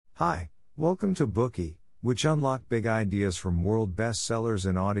Hi, welcome to Bookie, which unlock big ideas from world bestsellers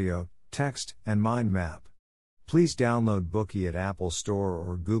in audio, text, and mind map. Please download Bookie at Apple Store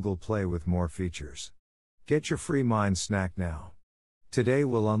or Google Play with more features. Get your free mind snack now. Today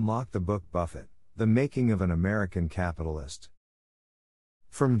we'll unlock the book Buffett, The Making of an American Capitalist.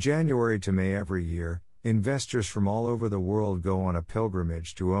 From January to May every year, investors from all over the world go on a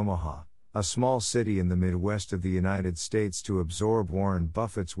pilgrimage to Omaha, a small city in the Midwest of the United States, to absorb Warren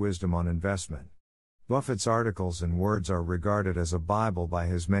Buffett's wisdom on investment. Buffett's articles and words are regarded as a Bible by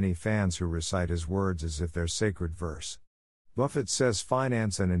his many fans who recite his words as if they're sacred verse. Buffett says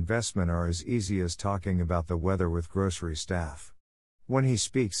finance and investment are as easy as talking about the weather with grocery staff. When he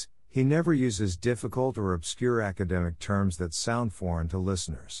speaks, he never uses difficult or obscure academic terms that sound foreign to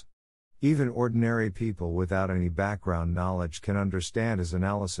listeners. Even ordinary people without any background knowledge can understand his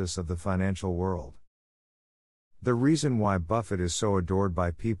analysis of the financial world. The reason why Buffett is so adored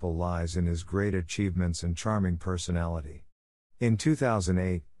by people lies in his great achievements and charming personality. In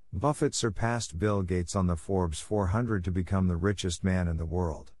 2008, Buffett surpassed Bill Gates on the Forbes 400 to become the richest man in the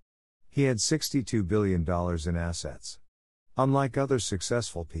world. He had $62 billion in assets. Unlike other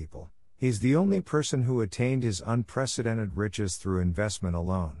successful people, he's the only person who attained his unprecedented riches through investment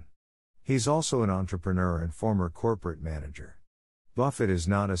alone. He's also an entrepreneur and former corporate manager. Buffett is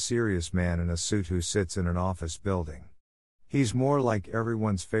not a serious man in a suit who sits in an office building. He's more like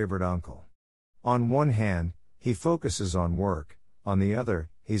everyone's favorite uncle. On one hand, he focuses on work, on the other,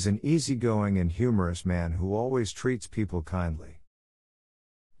 he's an easygoing and humorous man who always treats people kindly.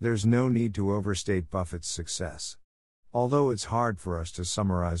 There's no need to overstate Buffett's success. Although it's hard for us to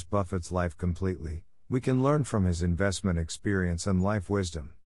summarize Buffett's life completely, we can learn from his investment experience and life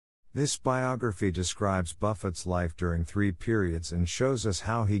wisdom. This biography describes Buffett's life during 3 periods and shows us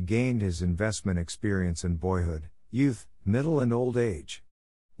how he gained his investment experience in boyhood, youth, middle and old age.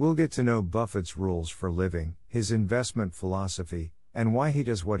 We'll get to know Buffett's rules for living, his investment philosophy, and why he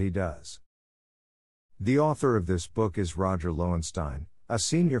does what he does. The author of this book is Roger Lowenstein, a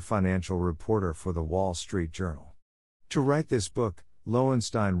senior financial reporter for the Wall Street Journal. To write this book,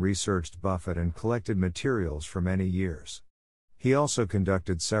 Lowenstein researched Buffett and collected materials for many years. He also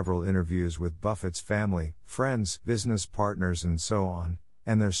conducted several interviews with Buffett's family, friends, business partners and so on,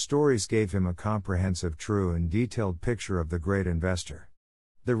 and their stories gave him a comprehensive, true and detailed picture of the great investor.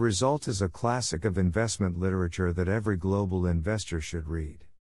 The result is a classic of investment literature that every global investor should read.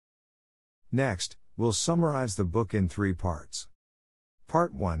 Next, we'll summarize the book in 3 parts.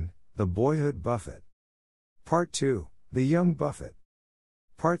 Part 1, The Boyhood Buffett. Part 2, The Young Buffett.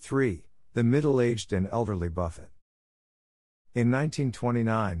 Part 3, The Middle-Aged and Elderly Buffett. In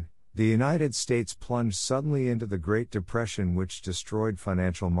 1929, the United States plunged suddenly into the Great Depression, which destroyed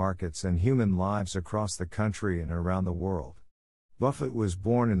financial markets and human lives across the country and around the world. Buffett was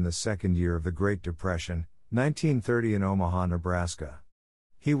born in the second year of the Great Depression, 1930, in Omaha, Nebraska.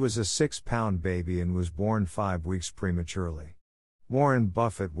 He was a 6-pound baby and was born 5 weeks prematurely. Warren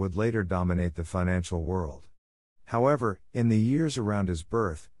Buffett would later dominate the financial world. However, in the years around his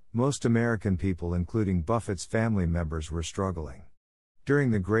birth, most American people, including Buffett's family members, were struggling.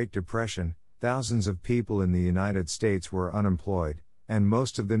 During the Great Depression, thousands of people in the United States were unemployed, and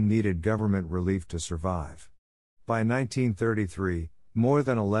most of them needed government relief to survive. By 1933, more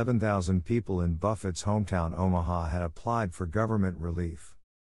than 11,000 people in Buffett's hometown Omaha had applied for government relief.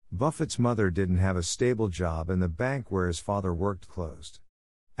 Buffett's mother didn't have a stable job and the bank where his father worked closed.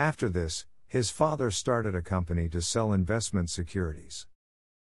 After this, his father started a company to sell investment securities.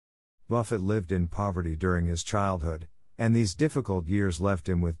 Buffett lived in poverty during his childhood, and these difficult years left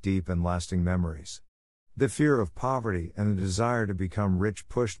him with deep and lasting memories. The fear of poverty and the desire to become rich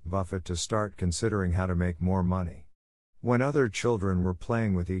pushed Buffett to start considering how to make more money. When other children were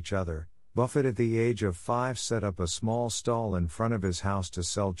playing with each other, Buffett at the age of 5 set up a small stall in front of his house to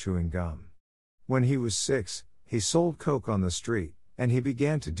sell chewing gum. When he was 6, he sold Coke on the street, and he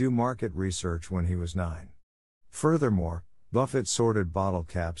began to do market research when he was 9. Furthermore, Buffett sorted bottle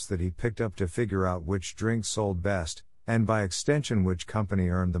caps that he picked up to figure out which drinks sold best, and by extension which company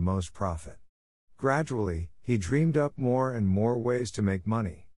earned the most profit. Gradually, he dreamed up more and more ways to make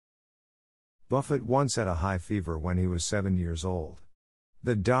money. Buffett once had a high fever when he was 7 years old.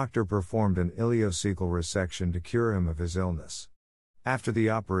 The doctor performed an ileocecal resection to cure him of his illness. After the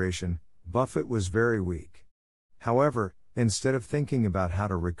operation, Buffett was very weak. However, instead of thinking about how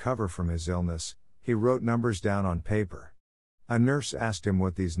to recover from his illness, he wrote numbers down on paper. A nurse asked him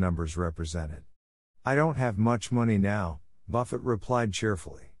what these numbers represented. "I don't have much money now," Buffett replied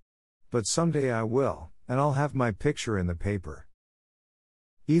cheerfully. "But someday I will, and I'll have my picture in the paper."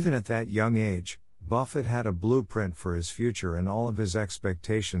 Even at that young age, Buffett had a blueprint for his future and all of his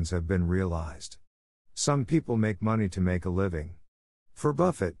expectations have been realized. Some people make money to make a living. For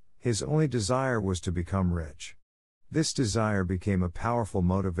Buffett, his only desire was to become rich. This desire became a powerful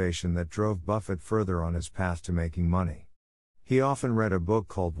motivation that drove Buffett further on his path to making money. He often read a book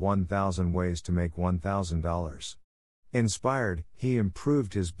called 1,000 Ways to Make $1,000. Inspired, he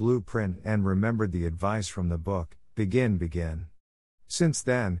improved his blueprint and remembered the advice from the book, begin. Since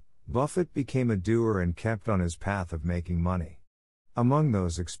then, Buffett became a doer and kept on his path of making money. Among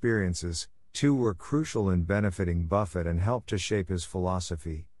those experiences, two were crucial in benefiting Buffett and helped to shape his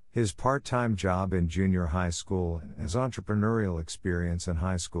philosophy: his part-time job in junior high school and his entrepreneurial experience in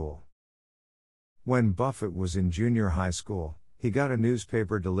high school. When Buffett was in junior high school, he got a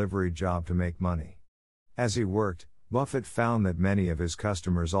newspaper delivery job to make money. As he worked, Buffett found that many of his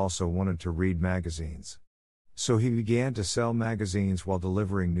customers also wanted to read magazines. So he began to sell magazines while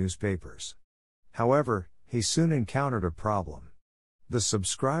delivering newspapers. However, he soon encountered a problem. The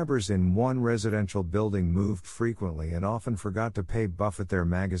subscribers in one residential building moved frequently and often forgot to pay Buffett their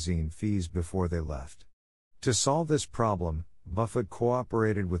magazine fees before they left. To solve this problem, Buffett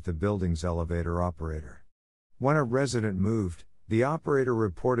cooperated with the building's elevator operator. When a resident moved, the operator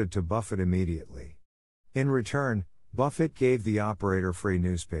reported to Buffett immediately. In return, Buffett gave the operator free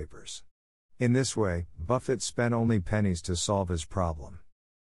newspapers. In this way, Buffett spent only pennies to solve his problem.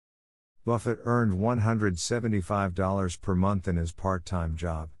 Buffett earned $175 per month in his part-time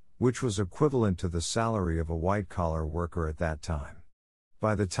job, which was equivalent to the salary of a white-collar worker at that time.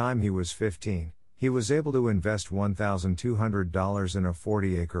 By the time he was 15, he was able to invest $1,200 in a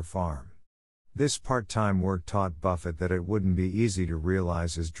 40-acre farm. This part-time work taught Buffett that it wouldn't be easy to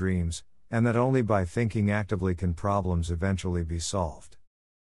realize his dreams, and that only by thinking actively can problems eventually be solved.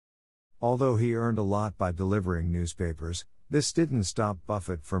 Although he earned a lot by delivering newspapers, this didn't stop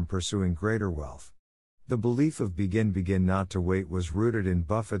Buffett from pursuing greater wealth. The belief of begin not to wait was rooted in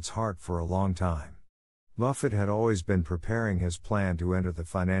Buffett's heart for a long time. Buffett had always been preparing his plan to enter the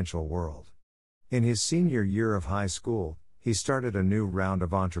financial world. In his senior year of high school, he started a new round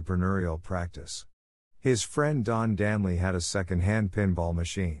of entrepreneurial practice. His friend Don Danley had a second-hand pinball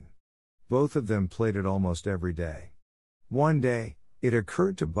machine. Both of them played it almost every day. One day, it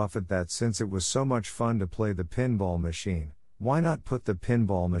occurred to Buffett that since it was so much fun to play the pinball machine, why not put the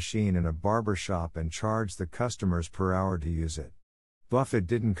pinball machine in a barber shop and charge the customers per hour to use it? Buffett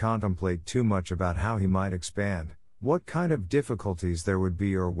didn't contemplate too much about how he might expand, what kind of difficulties there would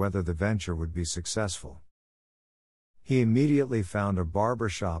be, or whether the venture would be successful. He immediately found a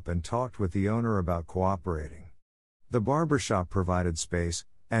barbershop and talked with the owner about cooperating. The barbershop provided space,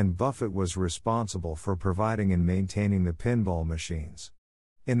 and Buffett was responsible for providing and maintaining the pinball machines.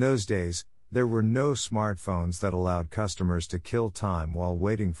 In those days, there were no smartphones that allowed customers to kill time while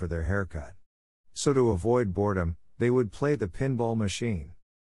waiting for their haircut. So to avoid boredom, they would play the pinball machine.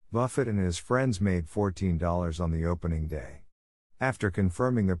 Buffett and his friends made $14 on the opening day. After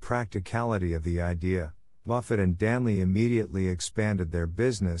confirming the practicality of the idea, Buffett and Danley immediately expanded their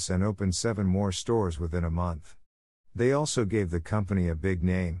business and opened 7 more stores within a month. They also gave the company a big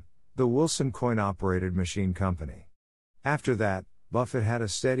name, the Wilson Coin-Operated Machine Company. After that, Buffett had a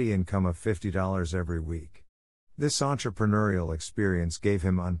steady income of $50 every week. This entrepreneurial experience gave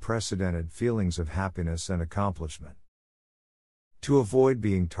him unprecedented feelings of happiness and accomplishment. To avoid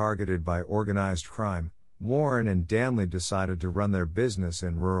being targeted by organized crime, Warren and Danley decided to run their business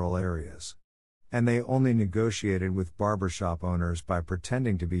in rural areas. And they only negotiated with barbershop owners by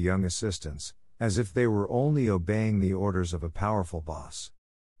pretending to be young assistants, as if they were only obeying the orders of a powerful boss.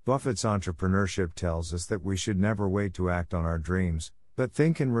 Buffett's entrepreneurship tells us that we should never wait to act on our dreams, but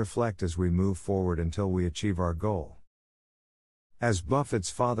think and reflect as we move forward until we achieve our goal. As Buffett's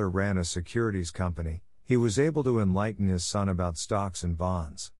father ran a securities company, he was able to enlighten his son about stocks and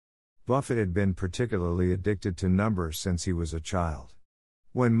bonds. Buffett had been particularly addicted to numbers since he was a child.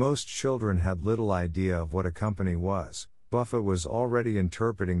 When most children had little idea of what a company was, Buffett was already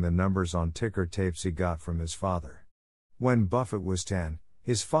interpreting the numbers on ticker tapes he got from his father. When Buffett was 10,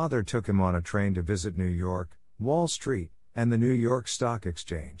 his father took him on a train to visit New York, Wall Street, and the New York Stock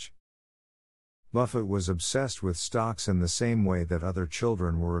Exchange. Buffett was obsessed with stocks in the same way that other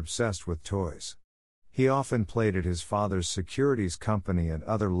children were obsessed with toys. He often played at his father's securities company and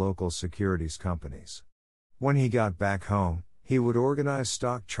other local securities companies. When he got back home, he would organize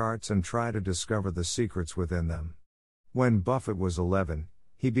stock charts and try to discover the secrets within them. When Buffett was 11,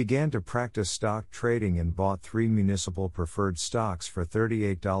 he began to practice stock trading and bought 3 municipal preferred stocks for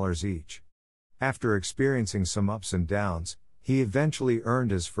 $38 each. After experiencing some ups and downs, he eventually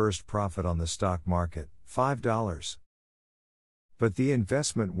earned his first profit on the stock market, $5. But the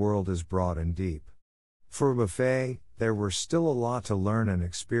investment world is broad and deep. For Buffett, there were still a lot to learn and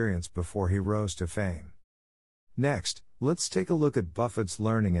experience before he rose to fame. Next, let's take a look at Buffett's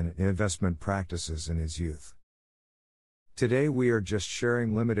learning and investment practices in his youth. Today we are just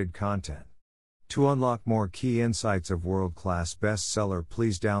sharing limited content. To unlock more key insights of world-class bestseller,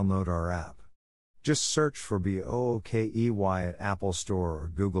 please download our app. Just search for BOOKEY at Apple Store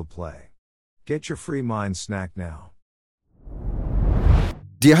or Google Play. Get your free mind snack now.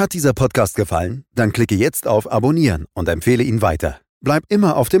 Dir hat dieser Podcast gefallen? Dann klicke jetzt auf Abonnieren und empfehle ihn weiter. Bleib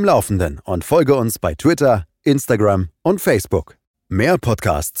immer auf dem Laufenden und folge uns bei Twitter, Instagram und Facebook. Mehr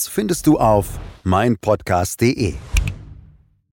Podcasts findest du auf meinpodcast.de.